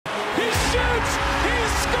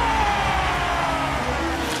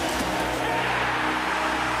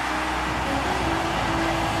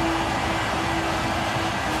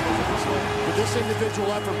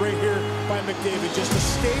individual effort right here by McDavid just to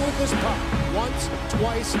stay with this puck. Once,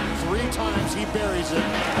 twice, 3 times, he buries it.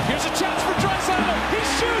 Here's a chance for Draisaitl. He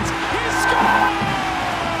shoots. He scores!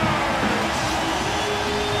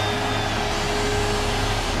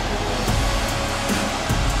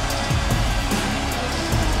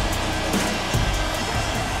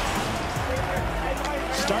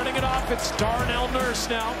 Starting it off, it's Darnell Nurse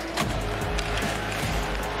now.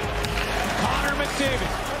 Connor McDavid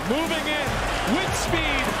moving in with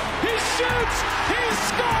speed. He shoots. He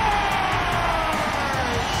scores!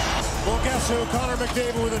 Well, guess who? Connor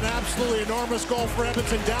McDavid with an absolutely enormous goal for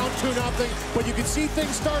Edmonton, down 2-0. But you can see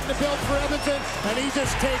things starting to build for Edmonton, and he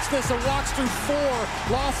just takes this and walks through 4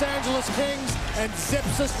 Los Angeles Kings and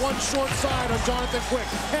zips this one short side on Jonathan Quick.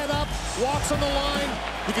 Head up, walks on the line.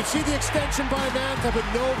 You can see the extension by Manta, but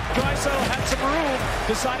no. Draisaitl had some room,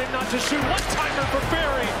 decided not to shoot. One-timer for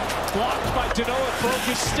Barry. Blocked by Danault, it broke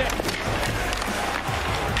his stick.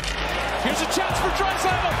 Here's a chance for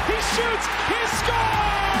Draisaitl. He shoots. He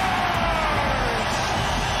scores!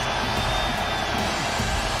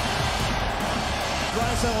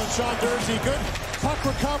 Draisaitl and Sean Durzi, good puck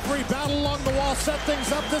recovery, battle along the wall, set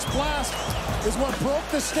things up. This blast is what broke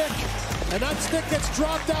the stick, and that stick gets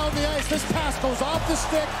dropped down the ice. This pass goes off the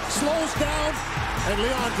stick, slows down, and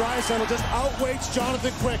Leon Draisaitl just outweights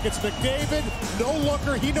Jonathan Quick. It's McDavid, no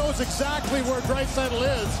looker. He knows exactly where Draisaitl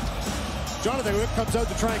is. Jonathan Quick comes out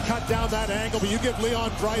to try and cut down that angle, but you give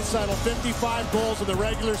Leon Draisaitl 55 goals in the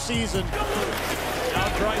regular season. Now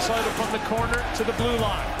Draisaitl from the corner to the blue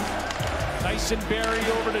line. Tyson Barrie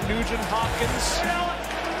over to Nugent Hopkins.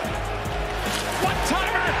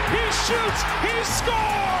 One-timer, he shoots, he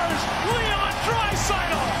scores! Leon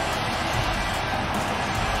Draisaitl!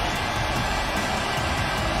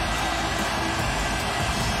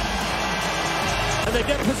 And they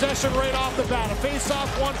get possession right off the bat. A face-off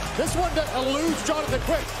one. This one eludes Jonathan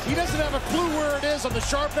Quick. He doesn't have a clue where it is on the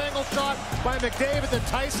sharp angle shot by McDavid. Then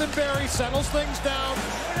Tyson Barrie settles things down.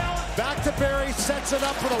 Back to Barrie, sets it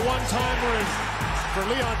up for the one-timer. And for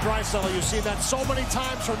Leon Draisaitl, you've seen that so many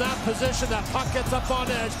times from that position. That puck gets up on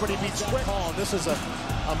edge, but he beats Quick. And this is a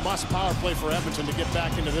must power play for Edmonton to get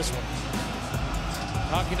back into this one.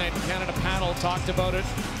 Hockey Night in Canada panel talked about it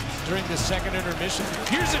during the second intermission.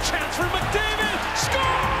 Here's a chance for McDavid.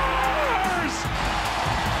 Scores!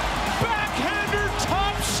 Backhander,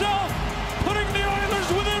 top shelf, putting the Oilers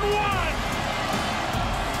within 1.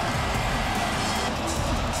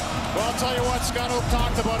 Well, I'll tell you what, Scott Oak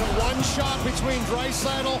talked about it. One shot between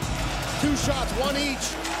Draisaitl, 2 shots, one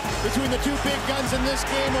each between the 2 big guns in this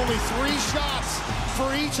game. Only 3 shots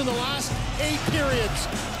for each in the last 8 periods.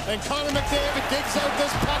 And Connor McDavid digs out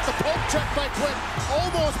this puck. The poke check by Quick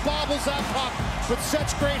almost bobbles that puck, but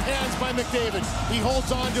such great hands by McDavid. He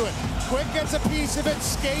holds on to it. Quick gets a piece of it,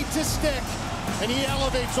 skate to stick, and he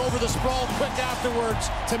elevates over the sprawl Quick afterwards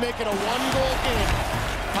to make it a 1-goal game.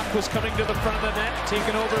 Puck was coming to the front of the net,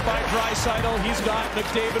 taken over by Draisaitl. He's got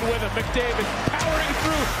McDavid with him. McDavid powering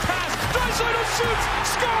through, pass, Draisaitl shoots,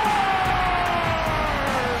 scores!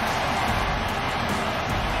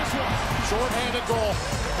 Short-handed goal,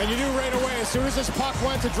 and you knew right away, as soon as this puck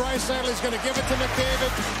went to Draisaitl, he's going to give it to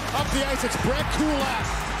McDavid. Up the ice, it's Brett Kulak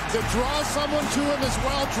that draws someone to him as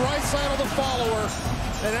well. Draisaitl the follower.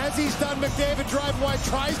 And as he's done, McDavid drive wide,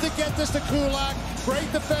 tries to get this to Kulak. Great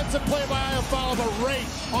defensive play by Iafallo, but right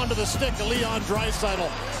onto the stick of Leon Draisaitl.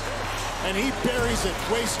 And he buries it.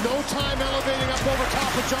 Wastes no time elevating up over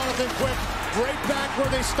top of Jonathan Quick. Right back where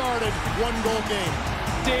they started. 1-goal game.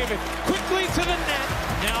 David quickly to the net.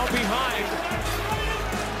 Now behind.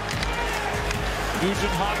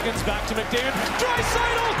 Nugent Hopkins back to McDavid.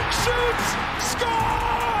 Draisaitl shoots!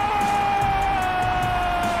 Scores!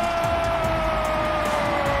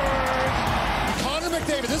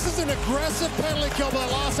 McDavid, this is an aggressive penalty kill by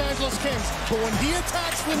the Los Angeles Kings, but when he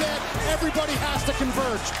attacks the net, everybody has to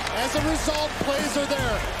converge. As a result, plays are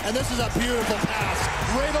there, and this is a beautiful pass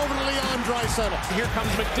right over to Leon Draisaitl. Here comes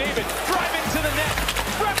McDavid, driving to the net,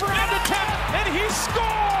 wraparound attempt, and he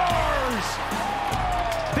scores!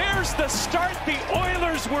 There's the start the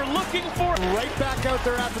Oilers were looking for. Right back out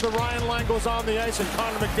there after the Ryan line goes on the ice, and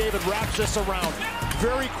Connor McDavid wraps this around.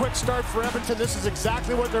 Very quick start for Edmonton. This is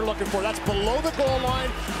exactly what they're looking for. That's below the goal line,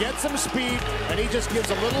 gets some speed, and he just gives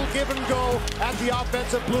a little give and go at the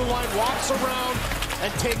offensive blue line, walks around,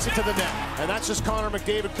 and takes it to the net. And that's just Connor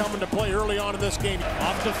McDavid coming to play early on in this game.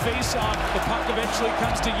 Off the face-off, the puck eventually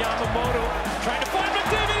comes to Yamamoto. Trying to find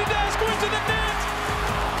McDavid, he does, going to the net!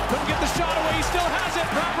 Couldn't get the shot away, he still has it.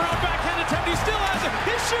 Wraparound backhand attempt, he still has it.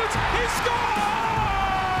 He shoots, he scores!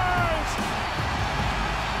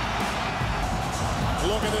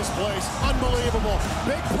 Look at this place. unbelievable.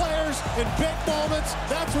 Big players in big moments.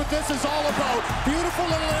 That's what this is all about. Beautiful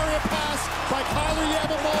little area pass by Kailer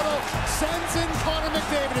Yamamoto. Sends in Connor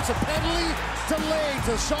McDavid. It's a penalty delay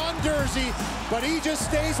to Sean Durzi, but he just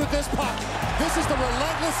stays with this puck. This is the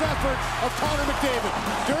relentless effort of Connor McDavid.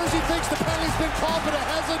 Durzi thinks the penalty's been called, but it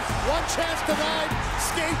hasn't. One chance denied.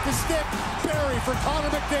 Skate to stick. Barry for Connor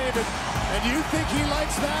McDavid. And you think he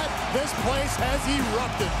likes that? This place has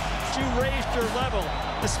erupted. You raised your level,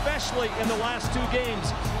 especially in the last 2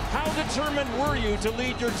 games. How determined were you to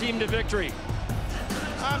lead your team to victory?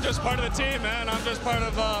 I'm just part of the team, man. I'm just part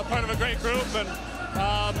of a great group, and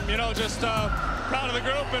you know, just proud of the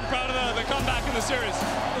group and proud of the comeback in the series.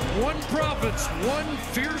 One province, one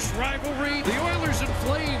fierce rivalry. The Oilers and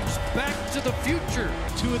Flames back to the future.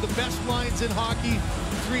 2 of the best lines in hockey.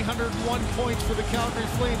 301 points for the Calgary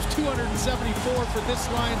Flames, 274 for this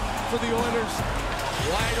line for the Oilers.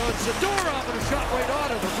 Wide on Zadorov, and a shot right on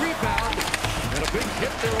it. A rebound and a big hit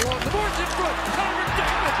there along the boards in front. Connor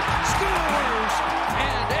McDavid scores,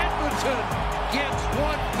 and Edmonton gets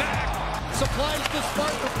one back. Supplies the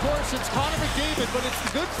spark, of course. It's Connor McDavid, but it's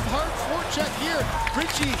the good hard forecheck here.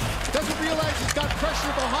 Ritchie doesn't realize he's got pressure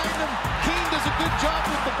behind him. Keane does a good job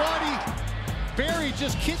with the body. Barry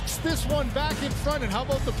just kicks this one back in front, and how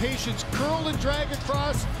about the patience? Curl and drag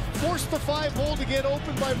across, force the 5-hole to get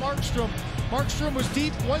open by Markstrom. Markstrom was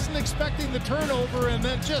deep, wasn't expecting the turnover, and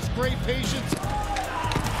then just great patience.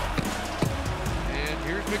 And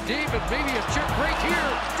here's McDavid, maybe a chip right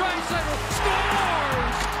here. Draisaitl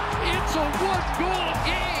scores! It's a 1-goal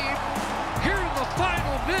game here in the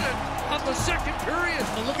final minute of the second period.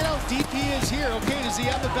 And look at how deep he is here. Okay, does he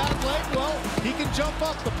have the bad leg? Well, he can jump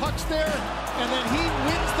up. The puck's there, and then he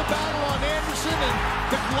wins the battle on Anderson, and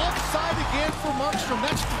the glove side again for Markstrom.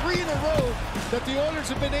 That's 3 in a row that the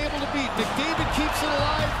Oilers have been able to beat. McDavid keeps it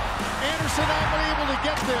alive. Anderson unable to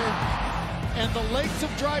get there, and the legs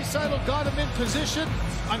of Draisaitl got him in position.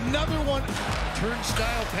 Another one.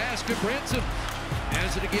 Turnstile pass to Branson.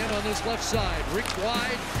 Has it again on this left side. Rick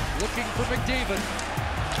wide, looking for McDavid.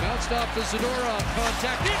 Bounced off the Zadorov,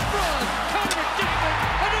 contact in front. Connor McDavid,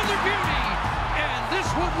 another beauty, and this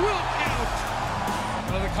one will count.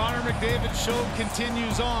 Well, the Connor McDavid show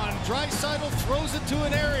continues on. Draisaitl throws it to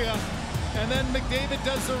an area, and then McDavid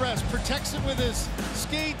does the rest. Protects it with his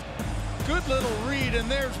skate. Good little read, and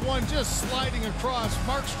there's one just sliding across.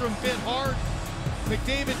 Markstrom bit hard.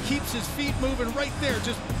 McDavid keeps his feet moving right there.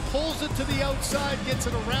 Just pulls it to the outside, gets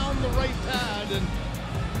it around the right pad, and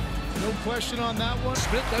no question on that one.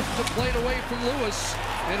 Smith out the plate away from Lewis,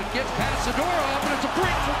 and it gets past Zadorov, and it's a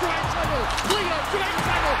break for Draisaitl. Leon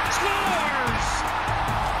Draisaitl scores!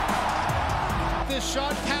 This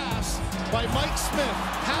shot pass by Mike Smith,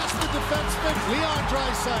 past the defenseman, Leon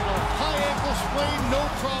Draisaitl. High ankle sprain, no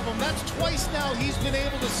problem. That's twice now he's been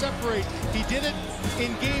able to separate. He did it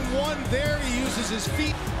in game 1 there. He uses his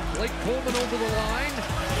feet. Blake Coleman over the line.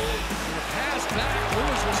 And a pass back.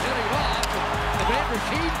 Lewis was heading off. Evander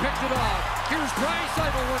Kane picked it off. Here's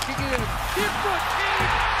Draisaitl working in. In front,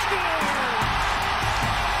 Kane scores!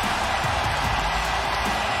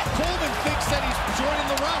 Coleman thinks that he's joining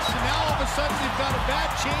the rush, and now all of a sudden you've got a bad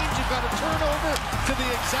change, you've got a turnover to the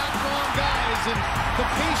exact wrong guys, and the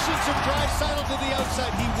patience of Draisaitl to the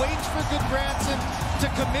outside. He waits for Goodbranson to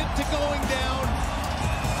commit to going down.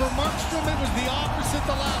 For Markstrom, it was the opposite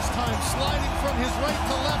the last time, sliding from his right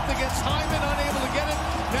to left against Hyman, unable to get it.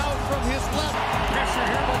 Now from his left. Pressure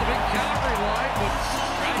here by the big Calgary line, but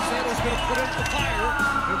Draisaitl's going to put it to fire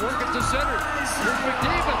and work it to center. Here's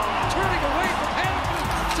McDavid turning away from Hamilton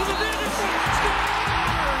to the net in front.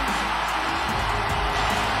 Scores!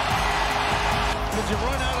 Did you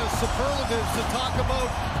run out of superlatives to talk about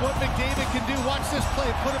what McDavid can do? Watch this play.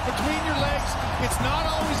 Put it between your legs. It's not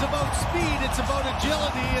always about speed. It's about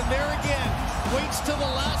agility. And there again, waits till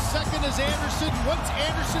the last second as Anderson. Once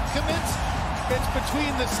Anderson commits, it's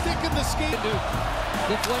between the stick and the skate.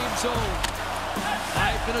 The Flame zone.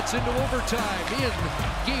 5 minutes into overtime in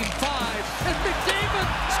game 5. And McDavid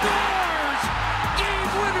scores!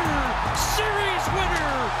 Game winner! Series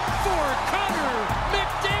winner for Connor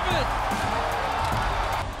McDavid!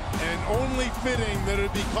 And only fitting that it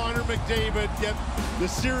would be Connor McDavid get the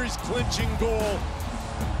series clinching goal.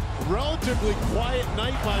 Relatively quiet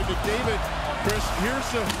night by McDavid. Chris, here's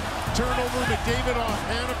the turnover. McDavid off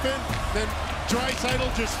Hannafin. Then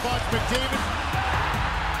Draisaitl just spots McDavid.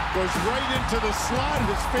 Goes right into the slot,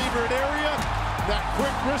 his favorite area. That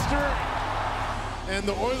quick wrister. And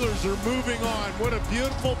the Oilers are moving on. What a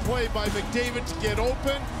beautiful play by McDavid to get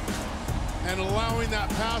open and allowing that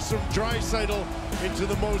pass from Draisaitl into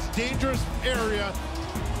the most dangerous area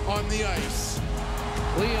on the ice.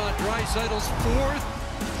 Leon Draisaitl's 4th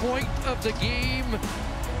point of the game.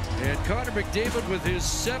 And Connor McDavid with his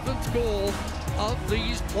 7th goal of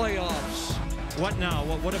these playoffs. What now?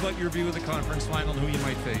 What about your view of the conference final and who you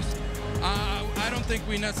might face? I don't think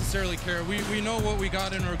we necessarily care. We know what we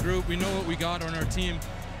got in our group. We know what we got on our team.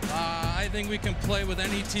 I think we can play with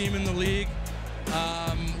any team in the league.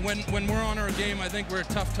 When we're on our game, I think we're a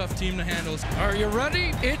tough team to handle. Are you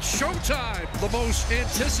ready? It's showtime. The most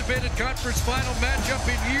anticipated conference final matchup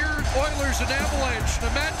in years. Oilers and Avalanche. A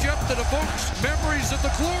matchup that evokes memories of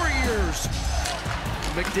the glory years.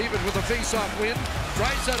 McDavid with a face-off win.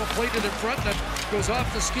 Draisaitl played it in front and goes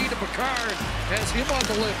off the ski to Makar and has him on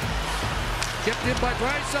the lip. Kept in by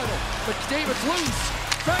Draisaitl. McDavid's loose.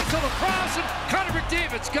 Draisaitl across and Connor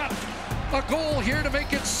McDavid's got a goal here to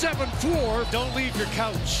make it 7-4. Don't leave your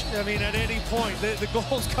couch. I mean, at any point. The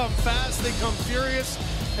goals come fast, they come furious.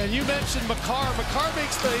 And you mentioned Makar. Makar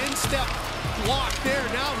makes the instep block there.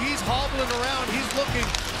 Now he's hobbling around. He's looking.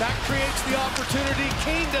 That creates the opportunity.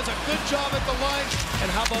 Kane does a good job at the line. And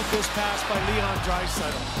how about this pass by Leon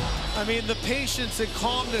Draisaitl? I mean, the patience and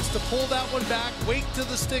calmness to pull that one back, wait till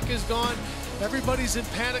the stick is gone. Everybody's in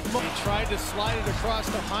panic mode. He tried to slide it across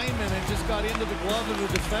to Hyman and just got into the glove of the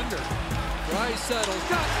defender. Draisaitl's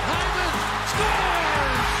got Hyman,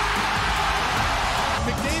 scores!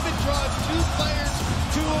 McDavid draws 2 players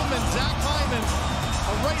to him, and Zach Hyman,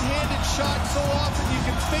 a right-handed shot so often you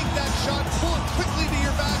can fake that shot, pull it quickly to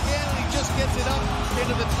your backhand, and he just gets it up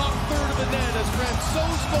into the top third of the net as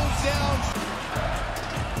Francouz goes down.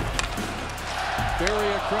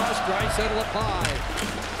 Barry across, Draisaitl up high.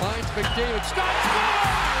 Finds McDavid, Scott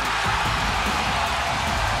scores!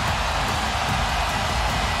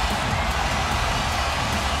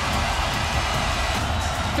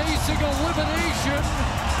 Facing elimination,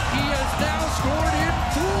 he has now scored in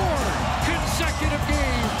 4 consecutive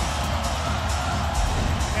games.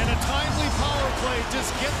 And a timely power play,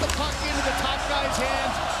 just get the puck into the top guy's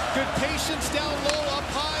hands. Good patience down low, up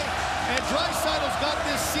high, and Draisaitl's got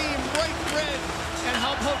this seam right red. And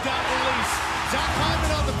how about that release? Zach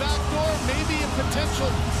Hyman on the back door, maybe a potential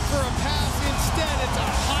for a pass. Instead, it's a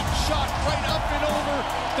hot shot right up and over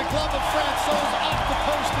the glove of Francouz, off the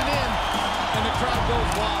post and in, and the crowd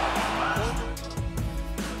goes wild.